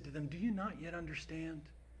 And he said to them, do you not yet understand?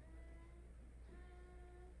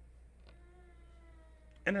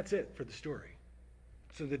 And that's it for the story.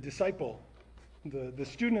 So the disciple, the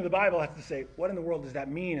student of the Bible, has to say, what in the world does that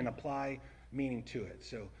mean, and apply meaning to it.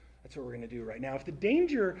 So that's what we're going to do right now. If the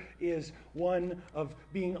danger is one of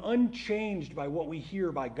being unchanged by what we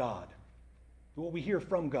hear by God, what we hear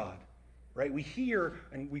from God, right? We hear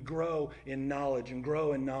and we grow in knowledge and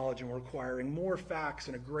we're acquiring more facts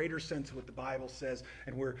and a greater sense of what the Bible says,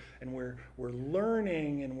 and we're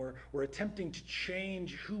learning, and we're attempting to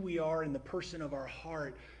change who we are in the person of our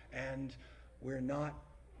heart, and we're not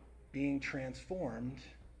being transformed.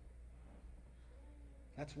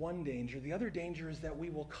 That's one danger. The other danger is that we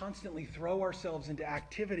will constantly throw ourselves into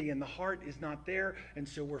activity and the heart is not there, and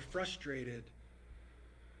so we're frustrated.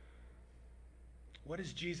 What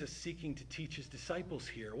is Jesus seeking to teach his disciples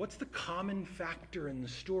here? What's the common factor in the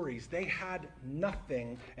stories? They had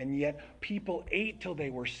nothing, and yet people ate till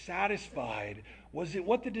they were satisfied. Was it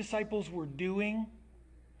what the disciples were doing?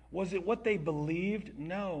 Was it what they believed?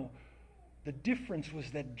 No. The difference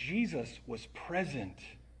was that Jesus was present,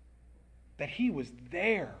 that he was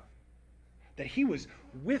there, that he was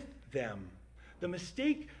with them. The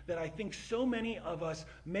mistake that I think so many of us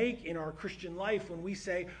make in our Christian life when we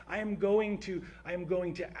say, I am going to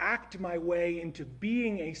act my way into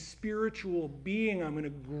being a spiritual being, I'm going to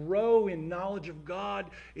grow in knowledge of God,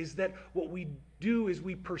 is that what we do is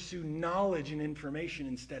we pursue knowledge and information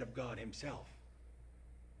instead of God himself.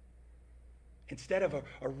 Instead of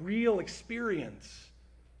a real experience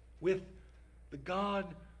with the God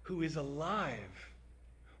who is alive.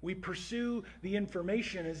 We pursue the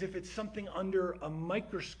information as if it's something under a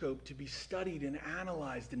microscope to be studied and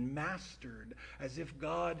analyzed and mastered, as if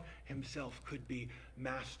God himself could be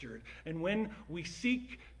mastered. And when we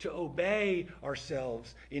seek to obey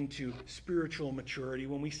ourselves into spiritual maturity,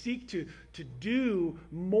 when we seek to do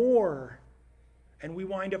more, and we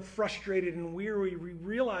wind up frustrated and weary, we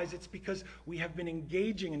realize it's because we have been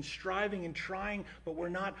engaging and striving and trying, but we're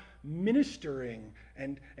not ministering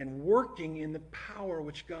and working in the power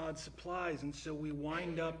which God supplies. And so we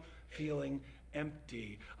wind up feeling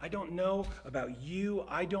empty. I don't know about you.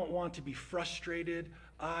 I don't want to be frustrated.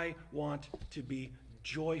 I want to be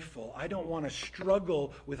joyful. I don't want to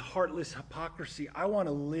struggle with heartless hypocrisy. I want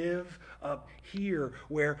to live up here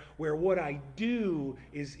where what I do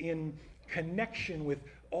is in connection with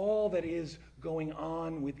all that is going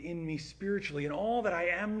on within me spiritually, and all that I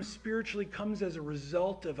am spiritually comes as a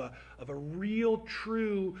result of a real,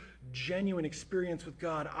 true, genuine experience with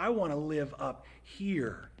God. I want to live up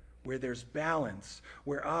here where there's balance,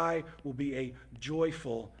 where I will be a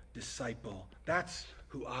joyful disciple. That's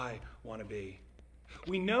who I want to be.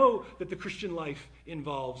 We know that the Christian life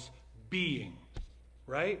involves being,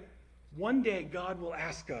 right? One day God will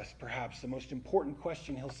ask us, perhaps, the most important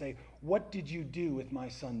question. He'll say, what did you do with my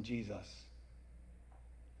son Jesus?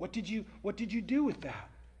 What did you do with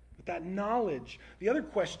that knowledge? The other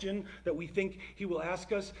question that we think he will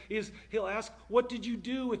ask us is, he'll ask, what did you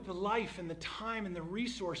do with the life and the time and the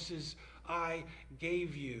resources I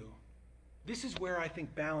gave you? This is where I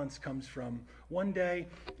think balance comes from. One day,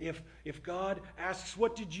 if God asks,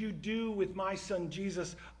 what did you do with my son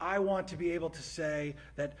Jesus? I want to be able to say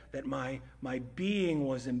that my being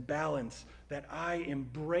was in balance, that I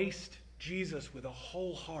embraced Jesus with a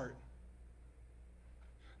whole heart,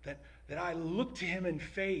 that I look to him in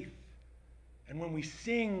faith. And when we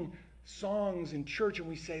sing songs in church and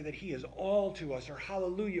we say that he is all to us, or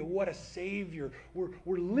hallelujah, what a Savior,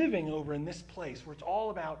 we're living over in this place where it's all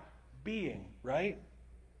about being, right?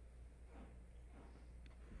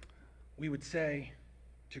 We would say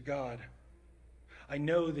to God, I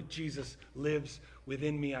know that Jesus lives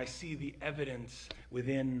within me. I see the evidence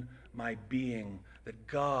within my being that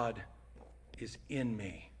God is in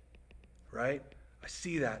me, right? I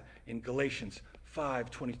see that in Galatians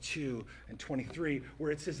 5:22 and 23, where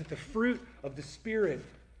it says that the fruit of the Spirit,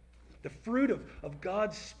 the fruit of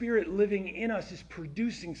God's Spirit living in us is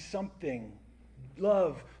producing something.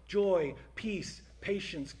 Love, joy, peace,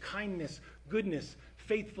 patience, kindness, goodness,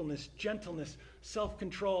 faithfulness, gentleness,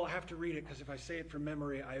 self-control. I have to read it because if I say it from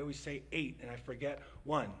memory, I always say 8 and I forget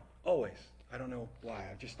 1. Always. I don't know why.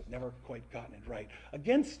 I've just never quite gotten it right.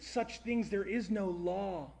 Against such things there is no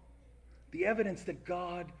law. The evidence that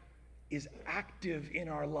God is active in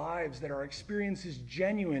our lives, that our experience is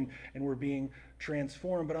genuine and we're being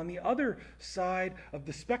transformed. But on the other side of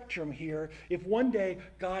the spectrum here, if one day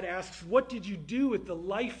God asks, what did you do with the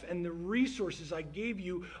life and the resources I gave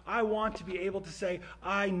you? I want to be able to say,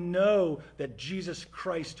 I know that Jesus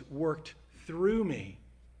Christ worked through me.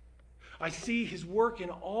 I see his work in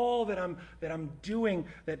all that I'm doing,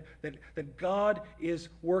 that God is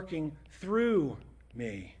working through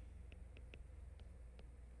me.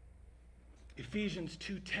 Ephesians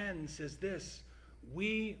 2:10 says this,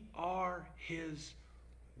 we are his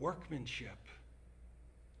workmanship,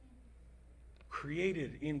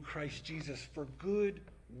 created in Christ Jesus for good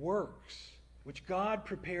works, which God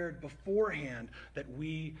prepared beforehand that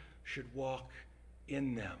we should walk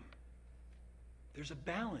in them. There's a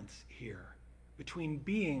balance here between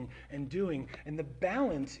being and doing, and the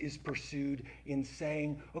balance is pursued in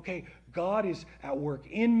saying, okay, God is at work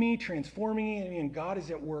in me, transforming me, and God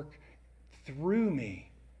is at work through me,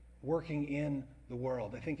 working in the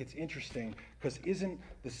world. I think it's interesting because isn't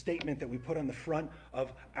the statement that we put on the front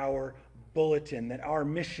of our bulletin that our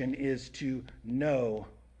mission is to know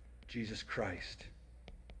Jesus Christ,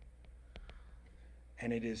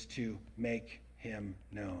 and it is to make him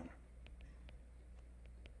known.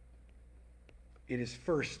 It is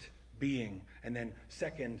first being and then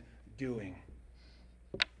second doing.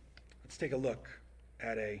 Let's take a look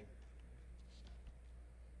at a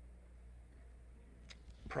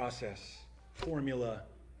process, formula,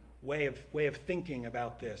 way of thinking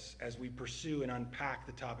about this as we pursue and unpack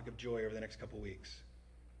the topic of joy over the next couple weeks.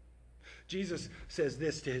 Jesus says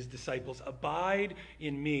this to his disciples, abide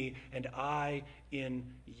in me and I in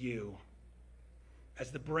you. As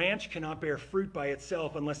the branch cannot bear fruit by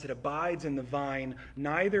itself unless it abides in the vine,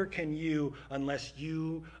 neither can you unless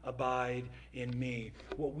you abide in me.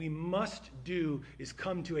 What we must do is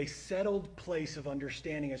come to a settled place of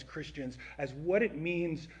understanding as Christians as what it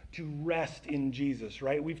means to rest in Jesus,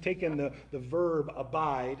 right? We've taken the verb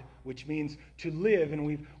abide, which means to live,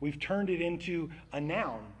 and we've turned it into a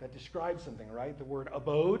noun that describes something, right? The word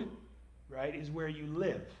abode, right, is where you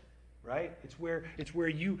live. Right? It's where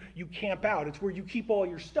you camp out. It's where you keep all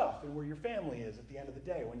your stuff and where your family is at the end of the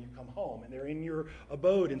day when you come home and they're in your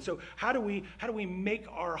abode. And so how do we make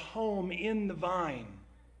our home in the vine?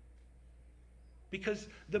 Because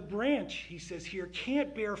the branch, he says here,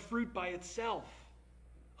 can't bear fruit by itself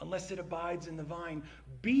unless it abides in the vine.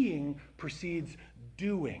 Being precedes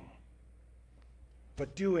doing.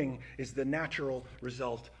 But doing is the natural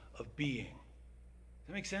result of being. Does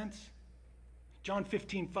that make sense? John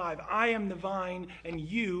 15:5, I am the vine and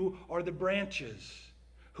you are the branches.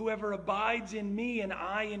 Whoever abides in me and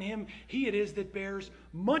I in him, he it is that bears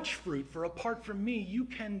much fruit, for apart from me you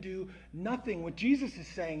can do nothing. What Jesus is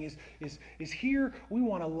saying is here we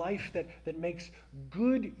want a life that makes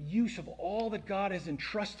good use of all that God has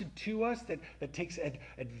entrusted to us, that takes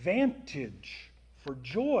advantage for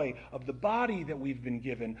joy of the body that we've been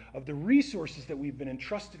given, of the resources that we've been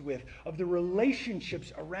entrusted with, of the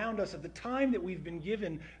relationships around us, of the time that we've been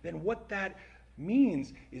given, then what that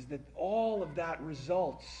means is that all of that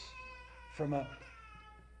results from a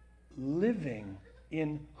living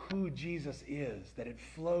in who Jesus is, that it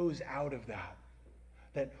flows out of that.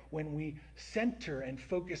 That when we center and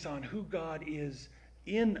focus on who God is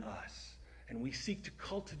in us, and we seek to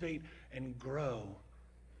cultivate and grow,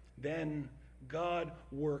 then God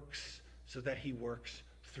works so that he works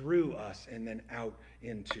through us and then out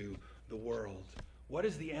into the world. What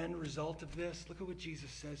is the end result of this? Look at what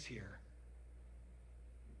Jesus says here.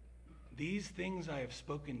 These things I have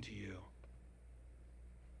spoken to you,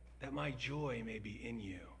 that my joy may be in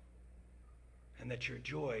you, and that your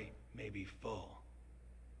joy may be full.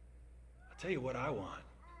 I'll tell you what I want.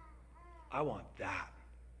 I want that.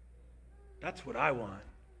 That's what I want.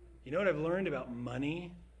 You know what I've learned about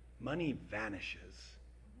money? Money vanishes.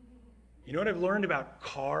 You know what I've learned about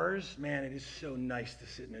cars? Man, it is so nice to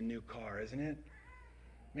sit in a new car, isn't it?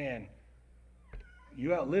 Man,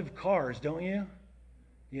 you outlive cars, don't you?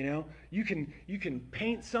 You know, you can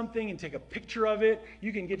paint something and take a picture of it.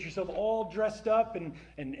 You can get yourself all dressed up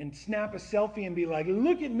and snap a selfie and be like,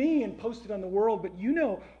 look at me, and post it on the world. But you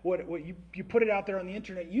know what you put it out there on the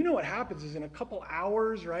internet. You know what happens is in a couple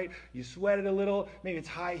hours, right? You sweat it a little. Maybe it's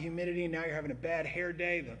high humidity and now you're having a bad hair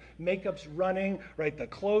day. The makeup's running, right? The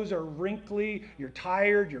clothes are wrinkly. You're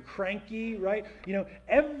tired. You're cranky, right? You know,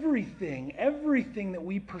 everything that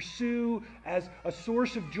we pursue as a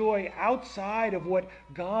source of joy outside of what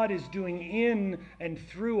God is doing in and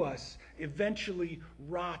through us eventually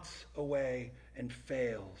rots away and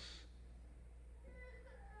fails.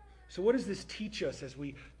 So what does this teach us as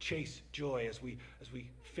we chase joy, as we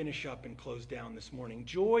finish up and close down this morning?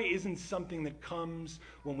 Joy isn't something that comes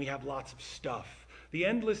when we have lots of stuff. The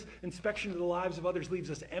endless inspection of the lives of others leaves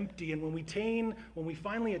us empty, and when we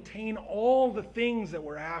finally attain all the things that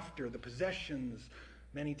we're after, the possessions,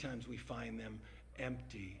 many times we find them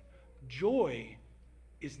empty. Joy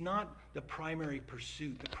is not the primary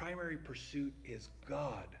pursuit. The primary pursuit is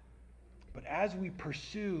God. But as we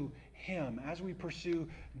pursue Him, as we pursue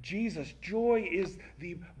Jesus, joy is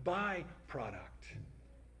the byproduct.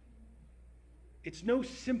 It's no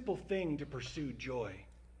simple thing to pursue joy.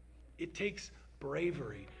 It takes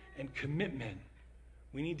bravery and commitment.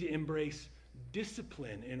 We need to embrace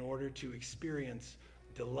discipline in order to experience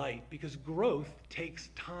delight, because growth takes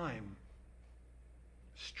time.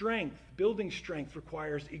 Building strength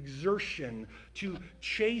requires exertion. To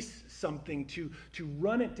chase something, to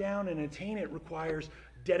run it down and attain it requires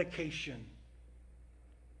dedication.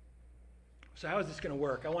 So how is this going to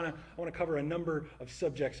work? I want to cover a number of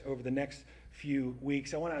subjects over the next few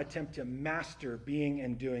weeks. I want to attempt to master being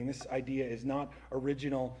and doing. This idea is not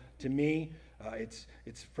original to me. It's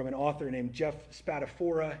from an author named Jeff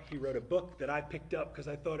Spatafora. He wrote a book that I picked up because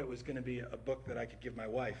I thought it was going to be a book that I could give my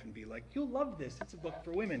wife and be like, "You'll love this. It's a book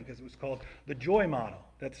for women," because it was called The Joy Model.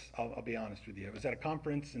 I'll be honest with you. It was at a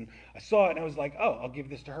conference and I saw it and I was like, "Oh, I'll give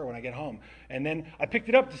this to her when I get home." And then I picked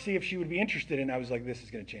it up to see if she would be interested, and I was like, "This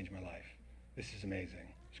is going to change my life. This is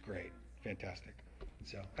amazing. It's great. Fantastic."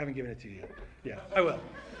 So I haven't given it to you yet. Yeah, I will.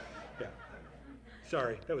 Yeah.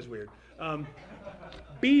 Sorry, that was weird.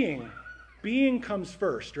 Being comes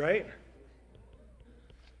first, right?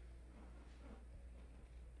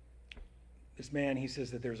 This man, he says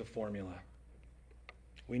that there's a formula.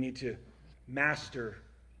 We need to master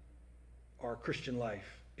our Christian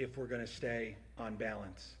life if we're going to stay on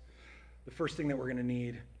balance. The first thing that we're going to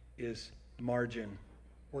need is margin.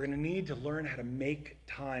 We're going to need to learn how to make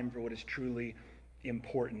time for what is truly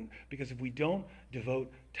important, because if we don't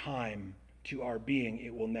devote time to our being,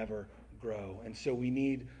 it will never grow. And so we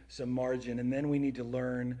need some margin, and then we need to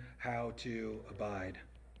learn how to abide.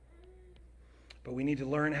 But we need to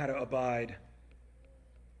learn how to abide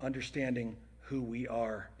understanding who we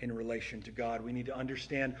are in relation to God. We need to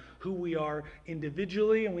understand who we are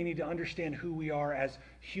individually, and we need to understand who we are as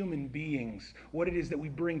human beings, what it is that we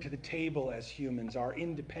bring to the table as humans, our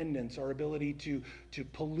independence, our ability to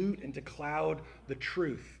pollute and to cloud the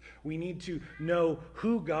truth. We need to know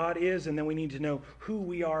who God is, and then we need to know who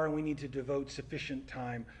we are, and we need to devote sufficient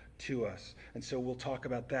time to us. And so we'll talk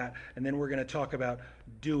about that, and then we're going to talk about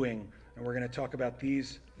doing, and we're going to talk about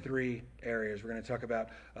these three areas. We're going to talk about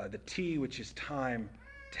the T, which is time,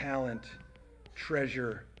 talent,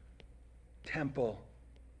 treasure, temple.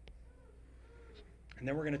 And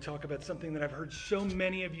then we're going to talk about something that I've heard so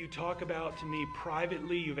many of you talk about to me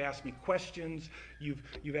privately. You've asked me questions.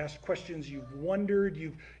 You've asked questions. You've wondered.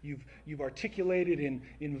 You've articulated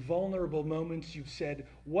in vulnerable moments. You've said,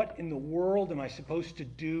 "What in the world am I supposed to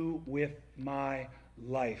do with my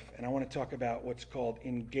life?" And I want to talk about what's called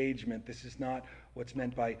engagement. This is not what's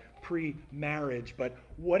meant by pre-marriage, but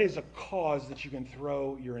what is a cause that you can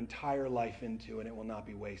throw your entire life into and it will not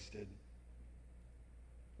be wasted?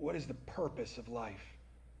 What is the purpose of life?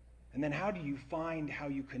 And then how do you find how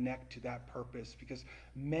you connect to that purpose? Because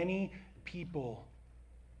many people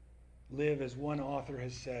live, as one author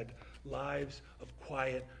has said, lives of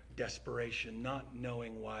quiet desperation, not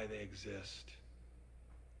knowing why they exist.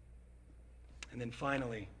 And then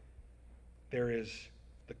finally, there is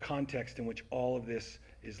the context in which all of this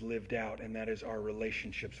is lived out, and that is our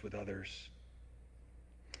relationships with others.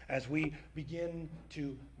 As we begin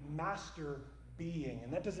to master being,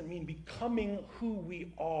 and that doesn't mean becoming who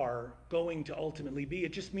we are going to ultimately be.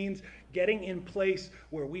 It just means getting in place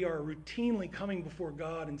where we are routinely coming before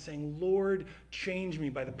God and saying, "Lord, change me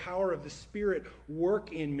by the power of the Spirit.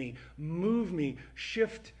 Work in me, move me,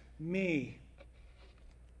 shift me."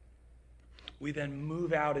 We then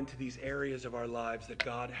move out into these areas of our lives that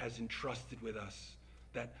God has entrusted with us,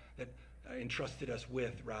 that entrusted us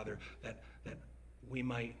with, rather, that we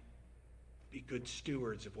might be good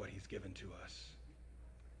stewards of what He's given to us.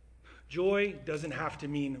 Joy doesn't have to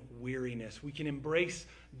mean weariness. We can embrace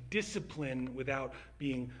discipline without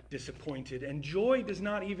being disappointed. And joy does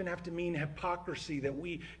not even have to mean hypocrisy, that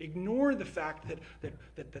we ignore the fact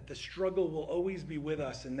that the struggle will always be with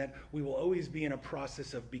us and that we will always be in a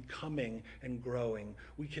process of becoming and growing.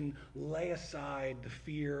 We can lay aside the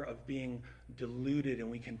fear of being deluded,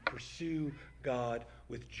 and we can pursue God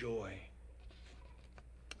with joy.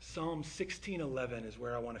 Psalm 16:11 is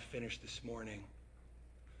where I want to finish this morning.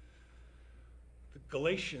 The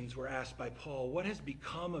Galatians were asked by Paul, "What has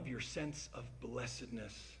become of your sense of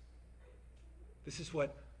blessedness?" This is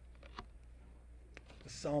what the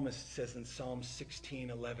psalmist says in Psalm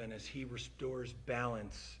 16:11 as he restores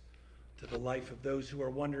balance to the life of those who are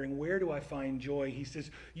wondering, where do I find joy? He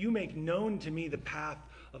says, you make known to me the path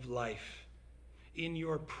of life. In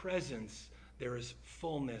your presence there is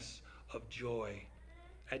fullness of joy.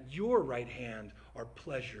 At your right hand are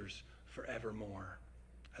pleasures forevermore.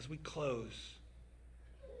 As we close,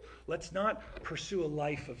 let's not pursue a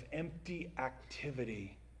life of empty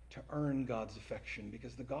activity to earn God's affection,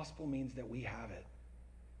 because the gospel means that we have it.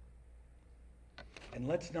 And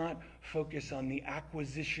let's not focus on the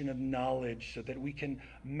acquisition of knowledge so that we can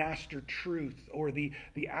master truth, or the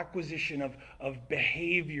acquisition of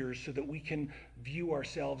behaviors so that we can view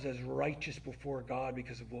ourselves as righteous before God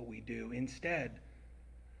because of what we do. Instead,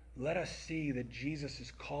 let us see that Jesus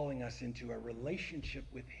is calling us into a relationship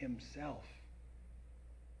with himself,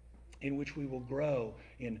 in which we will grow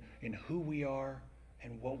in who we are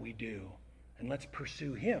and what we do. And let's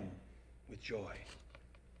pursue him with joy.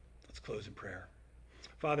 Let's close in prayer.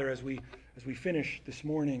 Father, as we finish this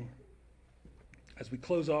morning, as we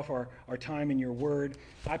close off our time in your word,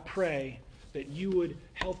 I pray that you would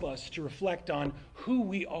help us to reflect on who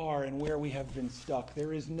we are and where we have been stuck.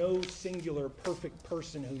 There is no singular perfect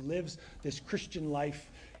person who lives this Christian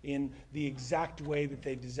life in the exact way that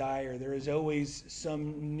they desire. There is always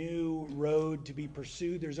some new road to be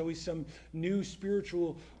pursued. There's always some new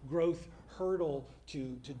spiritual growth hurdle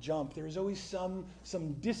to jump. There is always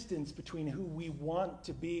some distance between who we want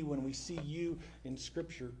to be when we see you in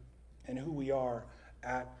Scripture and who we are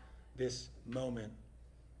at this moment.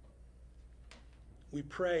 We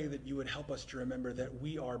pray that you would help us to remember that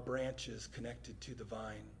we are branches connected to the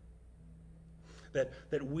vine.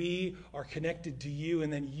 That we are connected to you,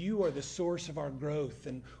 and that you are the source of our growth.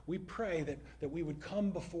 And we pray that we would come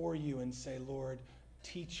before you and say, Lord,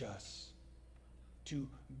 teach us to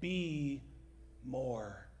be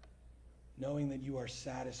more, knowing that you are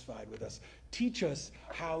satisfied with us. Teach us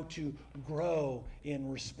how to grow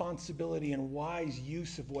in responsibility and wise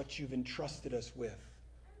use of what you've entrusted us with,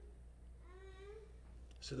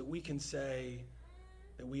 so that we can say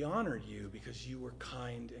that we honored you because you were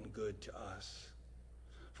kind and good to us.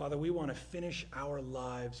 Father, we want to finish our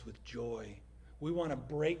lives with joy. We want to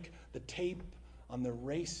break the tape on the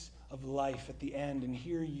race of life at the end and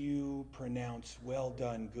hear you pronounce, well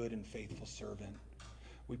done, good and faithful servant.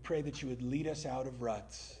 We pray that you would lead us out of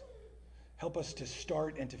ruts. Help us to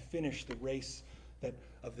start and to finish the race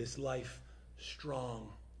of this life strong.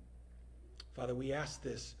 Father, we ask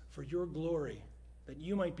this for your glory, that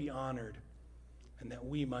you might be honored and that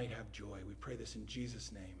we might have joy. We pray this in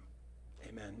Jesus' name. Amen.